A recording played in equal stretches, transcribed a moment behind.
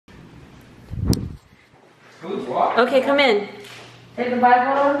Okay, come in. Take the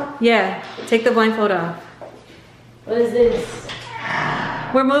blindfold off? Yeah, take the blindfold off. What is this?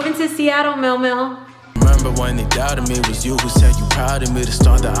 We're moving to Seattle, Mel. Remember when they doubted me, it was you who said you proud of me. The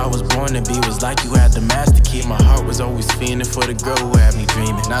star that I was born to be was like you had the master key. My heart was always fiending for the girl who had me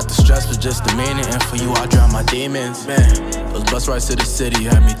dreaming. Not the stress, but just the meaning. And for you, I drown my demons. Man, those bus rides to the city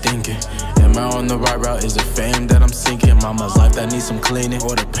had me thinking, am I on the right route? Is it fame that I'm sinking? Mama's life that needs some cleaning,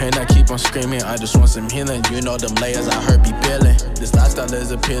 or the pain that keep on screaming? I just want some healing. You know them layers I heard be peeling. This lifestyle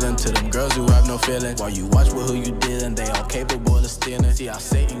is appealing to them girls who have no feeling. While you watch with who you dealing, they all capable of stealing. See how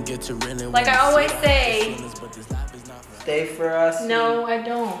Satan get to reeling. Like I always say, stay for us. no, I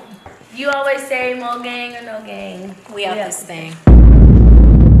don't. You always say more gang or no gang. We out this thing.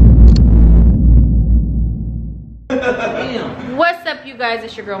 What's up, you guys?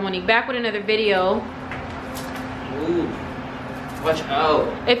 It's your girl Monique back with another video. Ooh. Watch out.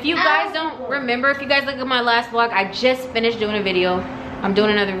 If you guys don't remember, if you guys look at my last vlog, I just finished doing a video. I'm doing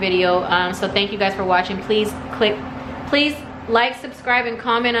another video. So thank you guys for watching. Please like, subscribe, and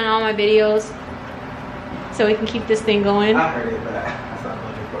comment on all my videos so we can keep this thing going. I heard it, but that's not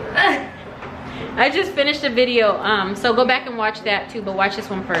looking for it. I just finished a video, so go back and watch that too, but watch this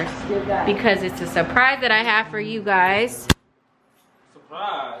one first because it's a surprise that I have for you guys.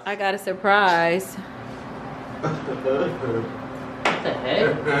 Surprise. I got a surprise. What the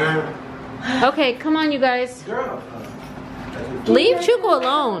heck? Okay, come on, you guys. Girl. Leave Chuko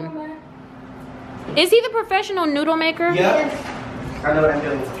alone. Is he the professional noodle maker? Yep. I know what I'm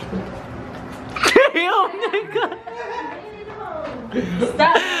doing. Oh my God.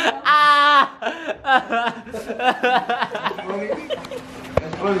 Stop.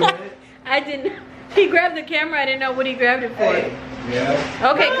 That's funny, right? I didn't. He grabbed the camera. I didn't know what he grabbed it for. Hey.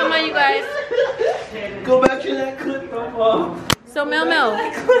 Yeah. Okay, come on, you guys. Go back to that clip. So Mel,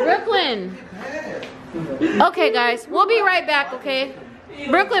 Brooklyn. Okay, guys, we'll be right back. Okay,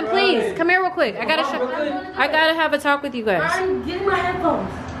 Brooklyn, please come here real quick. I gotta have a talk with you guys. I'm getting my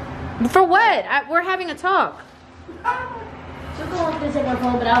headphones. For what? We're having a talk. She'll go up and take my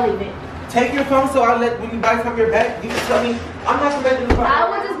phone, but I'll leave it. Take your phone so when you guys come here back, you can tell me. I'm not connecting the phone. I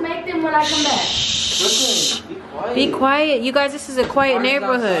will just make them when I come back. Brooklyn, be quiet. Be quiet, you guys. This is a quiet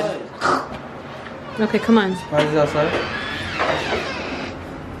neighborhood. Okay, come on. Party's outside.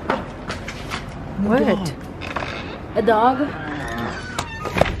 What? A dog?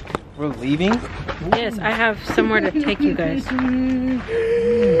 We're leaving? Yes, I have somewhere to take you guys.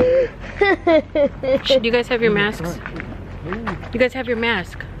 Do you guys have your masks? You guys have your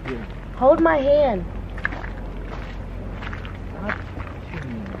mask? Hold my hand.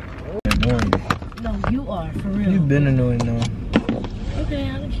 Annoying. No, you are, for real. You've been annoying though. Okay,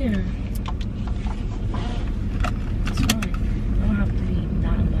 I don't care. It's fine. I don't have to be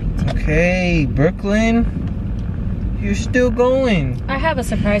not annoying. Okay, Brooklyn. You're still going. I have a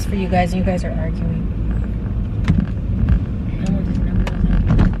surprise for you guys, and you guys are arguing.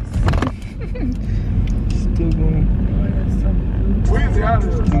 Still going. You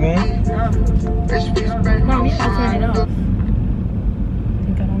going? Mom, you can turn it off.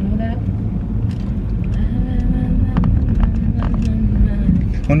 Think I don't know that?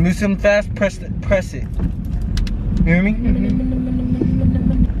 Wanna move something fast? Press it. You hear me?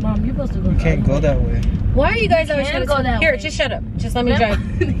 Mom, you're supposed to go. You can't go that way. Why are you guys always trying to go that Here, way. just shut up. Just let me drive.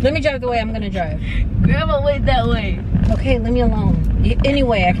 Let me drive the way I'm gonna drive. Grandma went that way. Okay, leave me alone.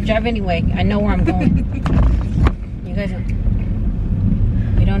 Anyway, I can drive anyway. I know where I'm going. You guys don't.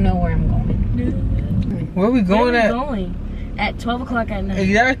 You don't know where I'm going. Where are we going Where at? are we going? At 12 o'clock at night.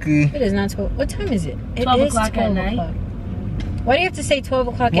 Exactly. It is not 12. What time is it? It 12 is o'clock 12 at night. o'clock. Why do you have to say 12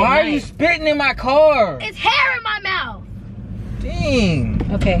 o'clock at night? Why are you spitting in my car? It's hair in my mouth. Dang.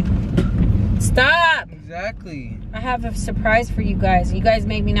 Okay. Stop. Exactly. I have a surprise for you guys. You guys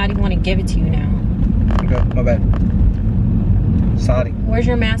make me not even want to give it to you now. Okay, my bad. Sorry. Where's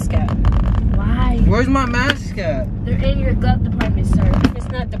your mask at? Why? Where's my mask at? They're in your glove department, sir. It's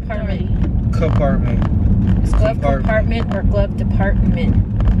not department. Compartment. It's glove compartment or glove department.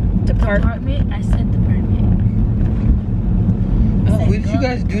 Department? I said department. Oh. What did you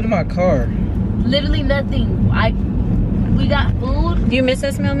guys do to my car? Literally nothing. We got food. Do you miss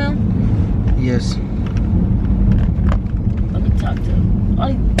us, Mel? Yes. Let me talk to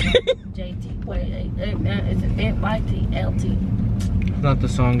JT. Wait, it's YT. It's not the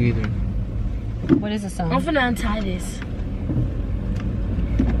song either. What is the song? I'm finna untie this.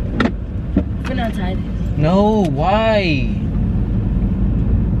 No, why?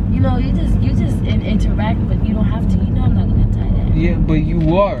 You know, you just interact, but you don't have to. You know I'm not gonna untie that. Yeah, but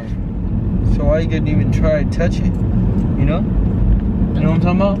you are. So why you didn't even try to touch it? You know? You know what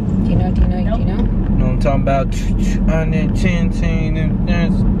I'm talking about? Do you know? Know what I'm talking about? I need 10, 10, and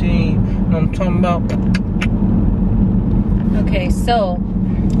 13. Know what I'm talking about? Okay, so,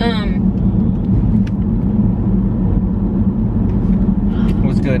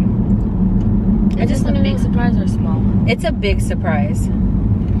 What's good? I just want a to big know. surprise or small? It's a big surprise.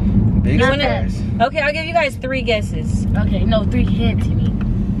 Big You surprise. Okay, I'll give you guys 3 guesses. Okay, no, 3 hints you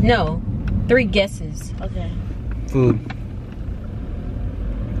mean. No, 3 guesses. Okay. Food.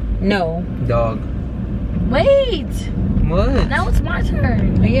 No. Dog. Wait! What? Now it's my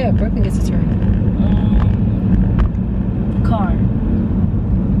turn. Oh yeah, Brooklyn gets a turn. Car.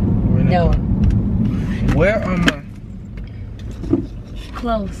 No. Where are my...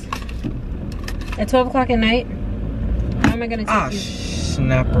 Close. At 12 o'clock at night. How am I gonna take you?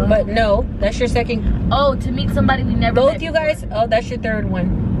 Snapper. But no, that's your second. Oh, to meet somebody we never Both met you before. guys. Oh, that's your third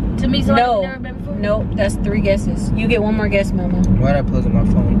one. To meet somebody No. we never met before? Nope, that's 3 guesses. You get 1 more guess, Mama. Why'd I plug in my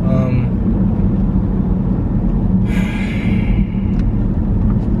phone?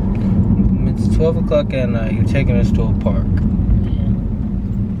 It's 12 o'clock at night. You're taking us to a park. Yeah.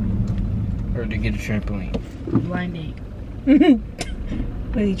 Or to get a trampoline. Blind date.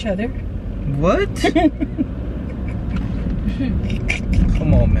 With each other. What?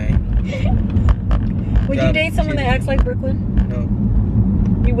 Come on, man. Would you God, date someone that shit. acts like Brooklyn? No.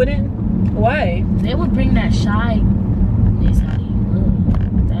 You wouldn't? Why? They would bring that shyness out of you.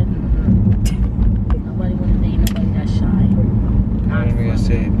 That, nobody want to date nobody that's shy. I'm not even gonna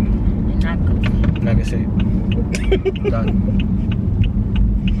say it. And not goofy. I'm not gonna say it. Done.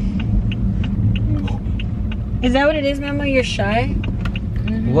 Is that what it is, Mama? You're shy?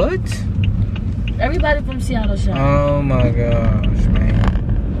 Mhm. What? Everybody from Seattle shy. Oh my gosh, man.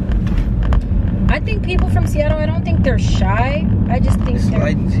 I think people from Seattle, I don't think they're shy. I just think This they're...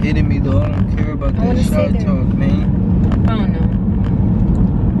 light's hitting me though. I don't care about I that wanna say shy they're- talk, man. I don't know.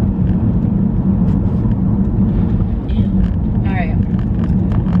 Yeah. Alright.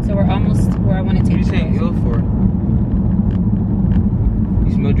 So we're almost where I want to What are take you saying guys. ill for?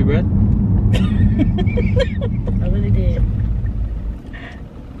 You smelled your breath? I really did.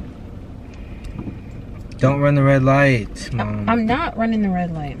 Don't run the red light, Mom. I'm not running the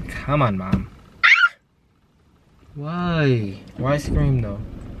red light. Come on, Mom. Why? Why scream though?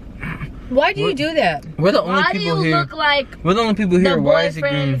 Why do you What? do that? We're the only Why do you people here. look like We're the only people here. the Why is it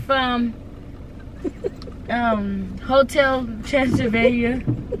green? boyfriend from Hotel Transylvania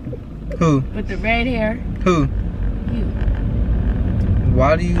Who? with the red hair? Who? You.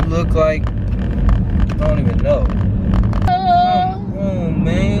 Why do you look like? I don't even know. Come on,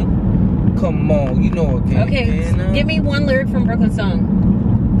 man. Come on, you know what game Okay, it is now. give me 1 lyric from Brooklyn song.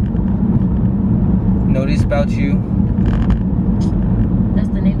 Know this about you? That's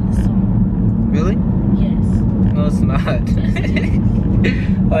the name of the song. Really? Yes. No, it's not.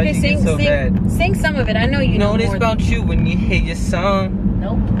 Why Okay, did you get so bad? sing some of it. I know you know Know this more about you when you hear your song.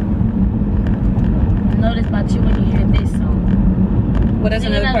 Nope. Know this about you when you hear this song. What is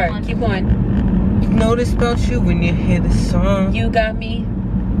Sing another another part? one. Keep going. Know this about you when you hear the song. You got me.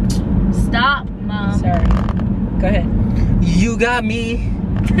 Stop, Mom. Sorry. Go ahead. You got me.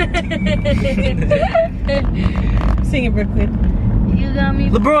 Sing it, Brooklyn. You got me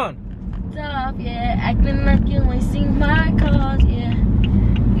LeBron. up, yeah. Acting like you ain't seen my cars, yeah.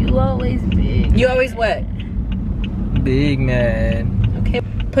 You always big. You always what? Big man. Okay.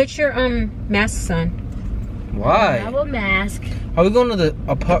 Put your masks on. I Why? have a mask. Are we going to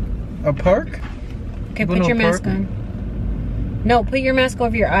a park? Okay, Going put to your a mask park? on. No, put your mask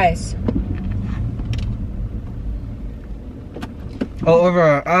over your eyes. Oh, over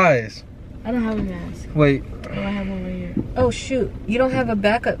our eyes. I don't have a mask. Wait, Oh, I have one right here. Oh shoot, you don't have a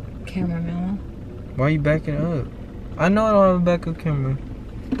backup camera, Melo. why are you backing up? I know I don't have a backup camera.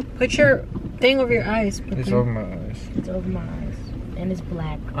 Put your thing over your eyes. It's Brooklyn. over my eyes. It's over my eyes. And it's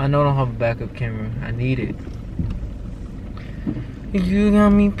black. I know I don't have a backup camera. I need it. You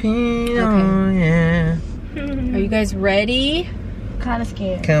got me peed on, yeah. Are you guys ready? Kind of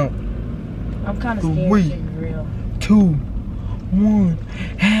scared. Count. I'm kind of scared. Wait. To be real. 2, 1.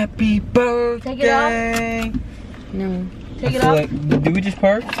 Happy birthday. Take it off. No. Take I it feel off. like, did we just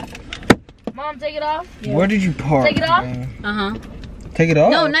park? Mom, take it off. Yeah. Where did you park? Take it off? man? Uh-huh. Take it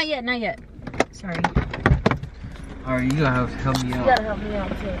off? No, not yet, not yet. Sorry. Alright, you gotta have to help me You out. gotta help me out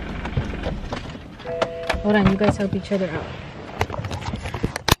too. Hold on, you guys help each other out.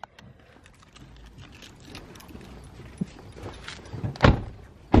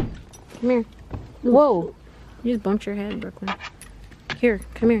 Come here. Whoa. You just bumped your head, Brooklyn. Here,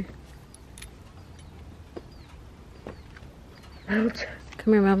 come here. Ouch.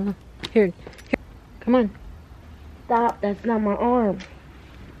 Come here, Mama. Here. Come on. Stop. That's not my arm.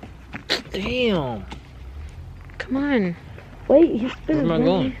 Damn. Come on. Wait, he's Where am I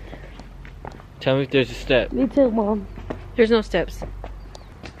going? Tell me if there's a step. Me too, Mom. There's no steps.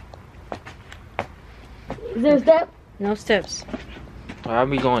 Is there a step? No steps. Why are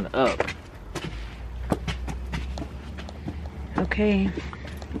we going up? Okay.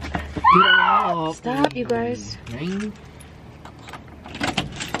 Get off. Stop, you guys. Man.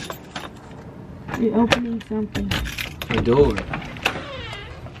 You're opening something. The door.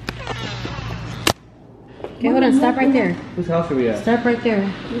 Okay, hold on. Stop right there. Whose house are we at? Stop right there.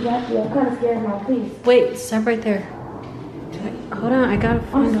 You got you. I'm kind of scared now, please. Wait, stop right there. Hold on, I gotta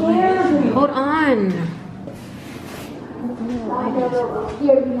find a way. Hold on.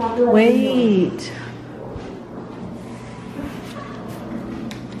 Wait.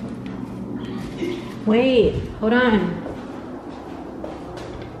 Wait, hold on.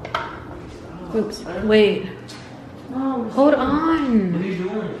 Oops, wait. Hold on. What are you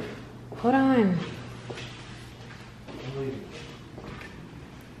doing? Hold on.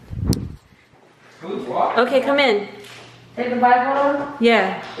 Okay, come in. Take the blindfold off?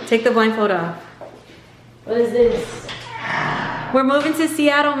 Yeah, take the blindfold off. What is this? We're moving to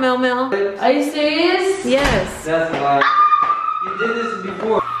Seattle, Mel Mel. Are you serious? Yes. That's a lie. You did this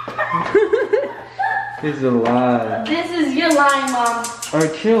before. This is a lie. This is your line, Mom.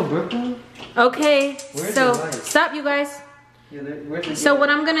 Alright, chill, bro. Okay, Where's so the light? stop, you guys. Yeah, where's the So what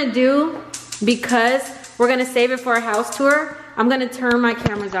I'm gonna do, because we're gonna save it for a house tour, I'm gonna turn my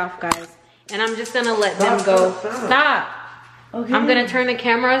cameras off, guys. And I'm just gonna let them go. Stop. Okay. I'm gonna turn the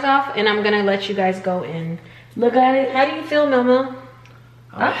cameras off and I'm gonna let you guys go in. Look at it. How do you feel, Mel Mel?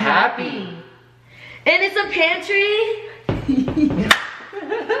 I'm happy. And it's a pantry.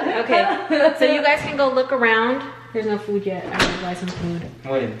 Okay, so you guys can go look around. There's no food yet. I'm gonna buy some food.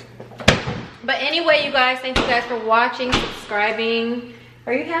 Wait. But anyway, you guys, thank you guys for watching, subscribing.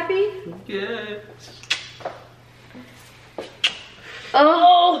 Are you happy? Yeah.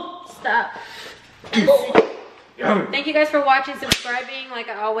 Oh, stop. Thank you guys for watching, subscribing. Like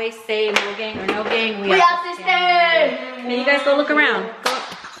I always say, no gang or no gang. We out this day. Hey, you guys go look around.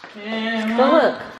 Go look.